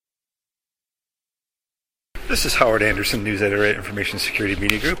This is Howard Anderson, news editor at Information Security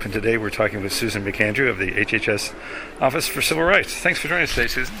Media Group, and today we're talking with Susan McAndrew of the HHS Office for Civil Rights. Thanks for joining us today,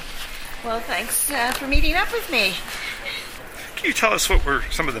 Susan. Well, thanks for meeting up with me. Can you tell us what were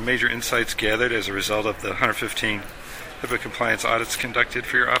some of the major insights gathered as a result of the 115 HIPAA compliance audits conducted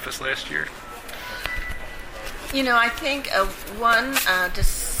for your office last year? You know, I think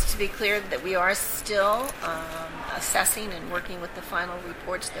just to be clear, that we are still assessing and working with the final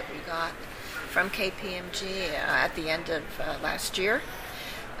reports that we got from KPMG at the end of last year.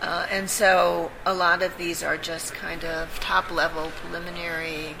 And so a lot of these are just kind of top-level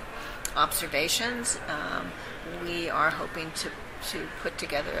preliminary observations. We are hoping to put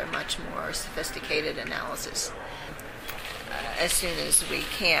together a much more sophisticated analysis as soon as we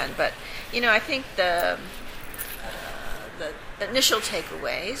can. But, you know, I think the initial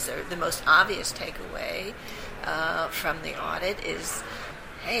takeaways, or the most obvious takeaway from the audit is,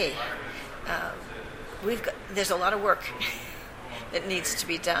 hey, there's a lot of work that needs to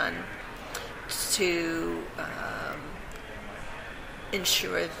be done to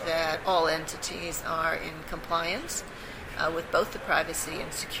ensure that all entities are in compliance with both the privacy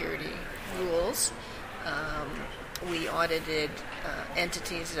and security rules. We audited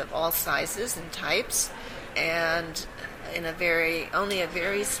entities of all sizes and types, and only a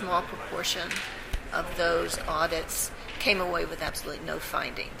very small proportion of those audits came away with absolutely no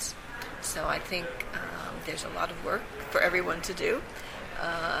findings. So I think there's a lot of work for everyone to do,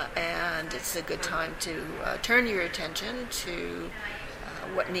 and it's a good time to turn your attention to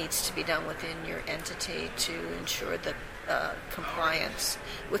what needs to be done within your entity to ensure the compliance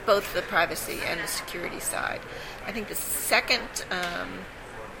with both the privacy and the security side. I think the second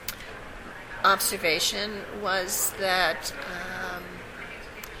observation was that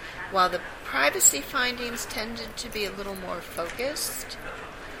while the privacy findings tended to be a little more focused,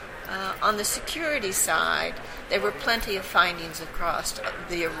 on the security side, there were plenty of findings across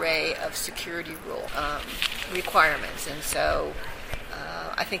the array of security rule requirements. And so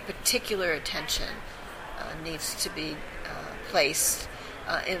I think particular attention needs to be placed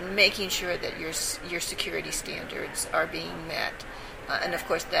in making sure that your security standards are being met. And of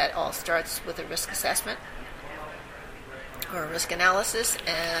course, that all starts with a risk assessment or a risk analysis,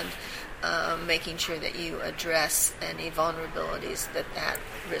 and making sure that you address any vulnerabilities that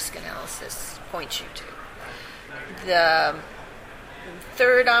risk analysis points you to. The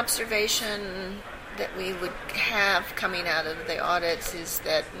third observation that we would have coming out of the audits is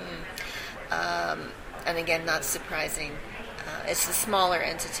that, and again, not surprising, it's the smaller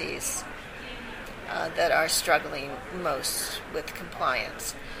entities that are struggling most with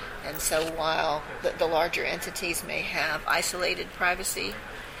compliance. And so while the larger entities may have isolated privacy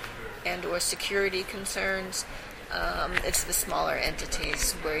and or security concerns, it's the smaller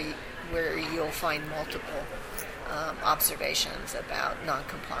entities where you'll find multiple observations about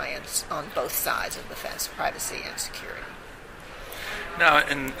noncompliance on both sides of the fence, privacy and security. Now,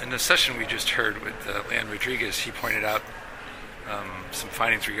 in the session we just heard with Leon Rodriguez, he pointed out some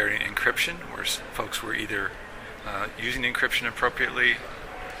findings regarding encryption, where folks were either using encryption appropriately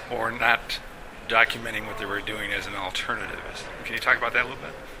or not documenting what they were doing as an alternative. Can you talk about that a little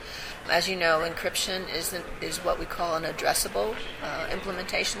bit? As you know, encryption is what we call an addressable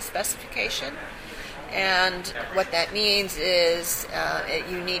implementation specification. And what that means is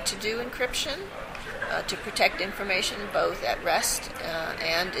you need to do encryption to protect information both at rest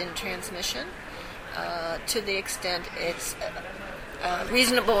and in transmission to the extent it's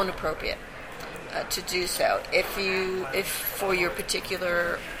reasonable and appropriate to do so. If for your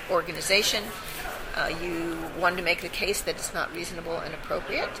particular organization you want to make the case that it's not reasonable and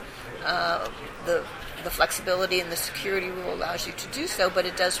appropriate, the flexibility in the security rule allows you to do so, but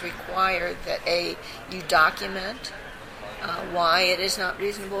it does require that you document why it is not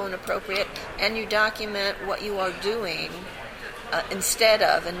reasonable and appropriate, and you document what you are doing in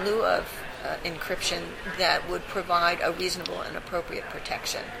lieu of encryption that would provide a reasonable and appropriate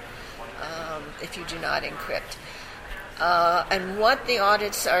protection if you do not encrypt. And what the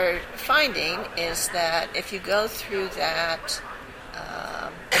audits are finding is that if you go through that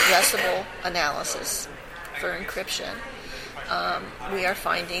addressable analysis for encryption, we are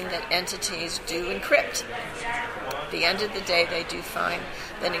finding that entities do encrypt. At the end of the day, they do find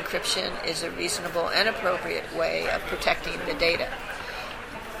that encryption is a reasonable and appropriate way of protecting the data.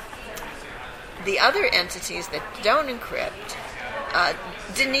 The other entities that don't encrypt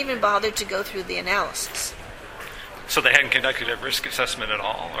didn't even bother to go through the analysis. So they hadn't conducted a risk assessment at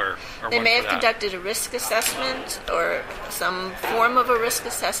all, or they may have conducted a risk assessment or some form of a risk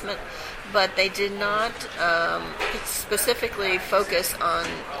assessment, but they did not specifically focus on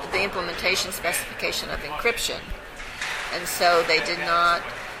the implementation specification of encryption. And so they did not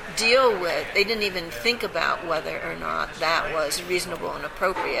they didn't even think about whether or not that was reasonable and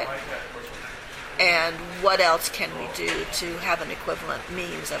appropriate. And what else can we do to have an equivalent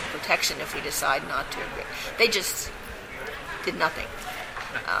means of protection if we decide not to encrypt? They just did nothing.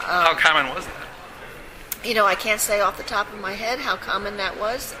 How common was that? I can't say off the top of my head how common that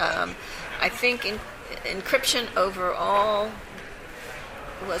was. I think encryption overall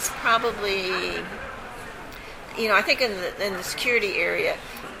was probably, I think in the security area,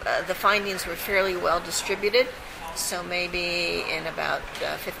 the findings were fairly well distributed. So maybe in about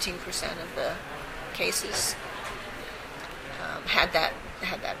 15% of the cases had that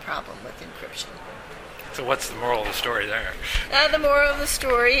problem with encryption. So what's the moral of the story there? The moral of the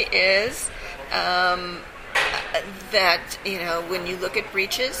story is that, when you look at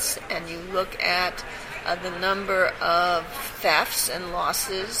breaches and you look at the number of thefts and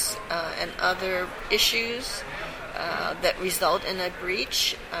losses and other issues that result in a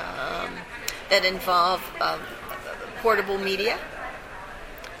breach that involve portable media,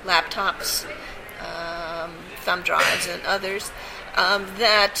 laptops, thumb drives, and others,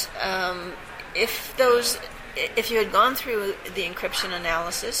 that if you had gone through the encryption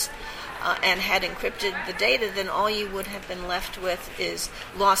analysis and had encrypted the data, then all you would have been left with is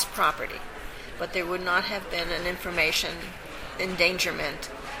lost property. But there would not have been an information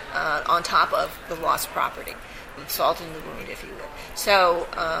endangerment on top of the lost property, salt in the wound, if you would. So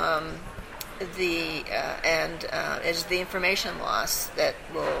is the information loss that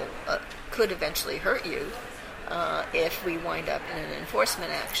could eventually hurt you if we wind up in an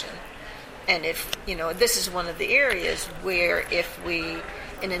enforcement action. And if, this is one of the areas where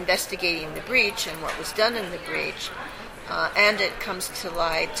in investigating the breach and what was done in the breach, and it comes to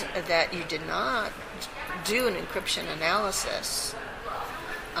light that you did not do an encryption analysis,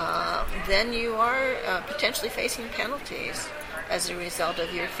 then you are potentially facing penalties as a result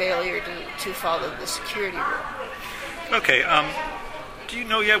of your failure to follow the security rule. Okay. Do you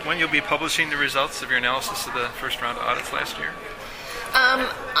know yet when you'll be publishing the results of your analysis of the first round of audits last year?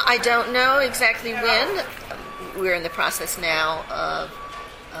 I don't know exactly when. We're in the process now of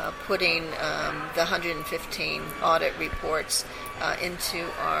putting the 115 audit reports into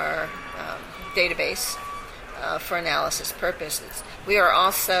our database for analysis purposes. We are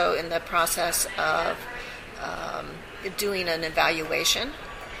also in the process of doing an evaluation.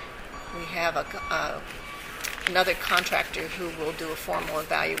 We have another contractor who will do a formal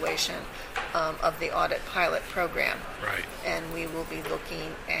evaluation of the audit pilot program. Right. And we will be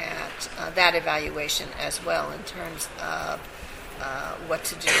looking at that evaluation as well in terms of what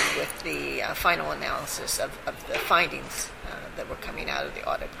to do with the final analysis of the findings that were coming out of the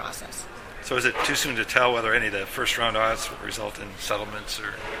audit process. So is it too soon to tell whether any of the first round audits will result in settlements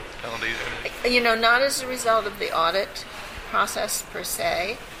or penalties? Not as a result of the audit process per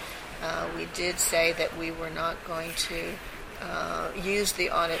se. We did say that we were not going to use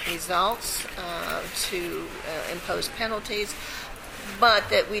the audit results to impose penalties, but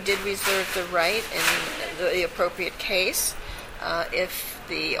that we did reserve the right in the appropriate case if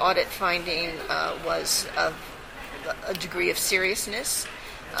the audit finding was of a degree of seriousness,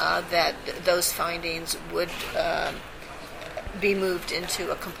 that those findings would be moved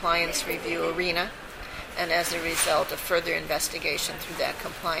into a compliance review arena. And as a result of further investigation through that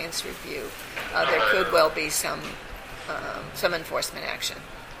compliance review, there could well be some enforcement action.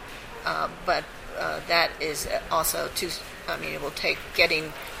 But that is also it will take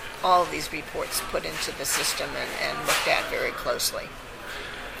getting all of these reports put into the system and looked at very closely.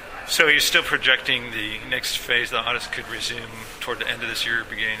 So you're still projecting the next phase, the audits could resume toward the end of this year,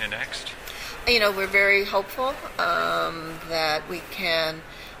 beginning the next? We're very hopeful that we can,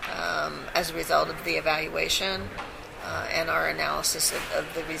 as a result of the evaluation and our analysis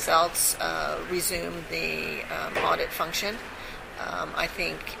of the results, resume the audit function. I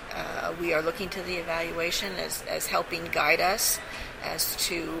think we are looking to the evaluation as helping guide us as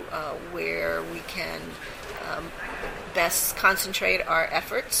to where we can best concentrate our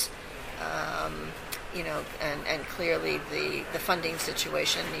efforts. And clearly the funding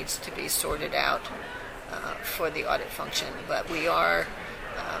situation needs to be sorted out for the audit function. But we are,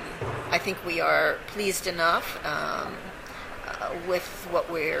 I think we are pleased enough with what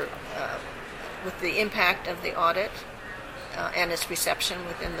with the impact of the audit and its reception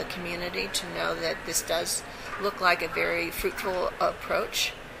within the community to know that this does look like a very fruitful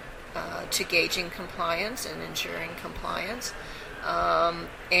approach to gauging compliance and ensuring compliance.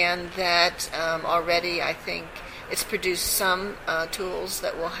 And that already I think it's produced some tools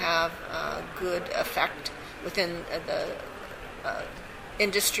that will have good effect within the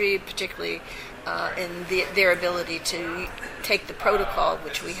industry, particularly in their ability to take the protocol,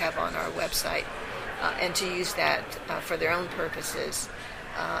 which we have on our website, and to use that for their own purposes.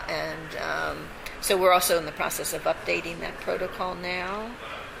 So we're also in the process of updating that protocol now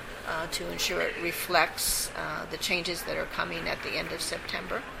to ensure it reflects the changes that are coming at the end of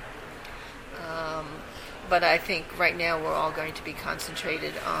September. But I think right now we're all going to be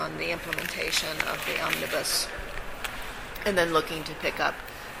concentrated on the implementation of the omnibus and then looking to pick up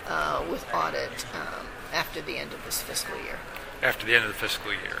with audit after the end of this fiscal year. After the end of the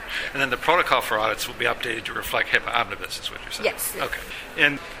fiscal year. And then the protocol for audits will be updated to reflect HIPAA omnibus, is what you're saying? Yes. Okay.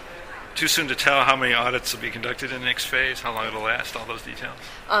 And too soon to tell how many audits will be conducted in the next phase, how long it'll last, all those details?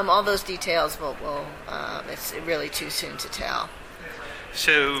 All those details will it's really too soon to tell.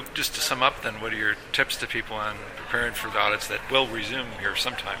 So just to sum up then, what are your tips to people on preparing for the audits that will resume here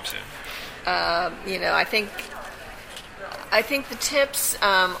sometime soon? I think the tips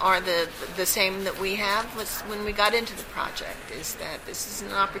are the same that we have when we got into the project, is that this is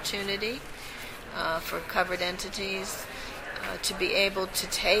an opportunity for covered entities to be able to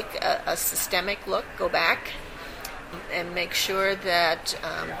take a systemic look, go back, and make sure that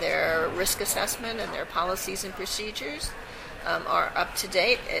their risk assessment and their policies and procedures are up to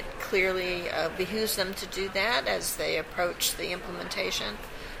date. It clearly behooves them to do that as they approach the implementation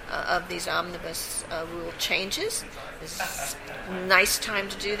of these omnibus rule changes. It's a nice time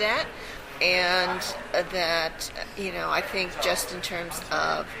to do that, and that I think just in terms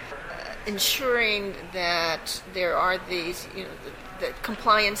of ensuring that there are these, that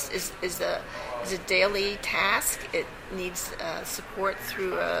compliance is a daily task. It needs support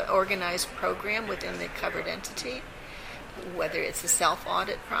through an organized program within the covered entity, whether it's a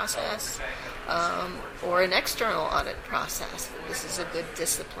self-audit process or an external audit process. This is a good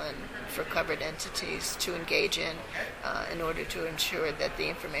discipline for covered entities to engage in order to ensure that the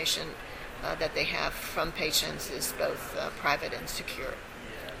information that they have from patients is both private and secure.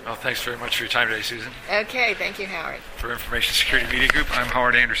 Well, thanks very much for your time today, Susan. Okay, thank you, Howard. For Information Security Media Group, I'm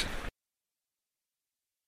Howard Anderson.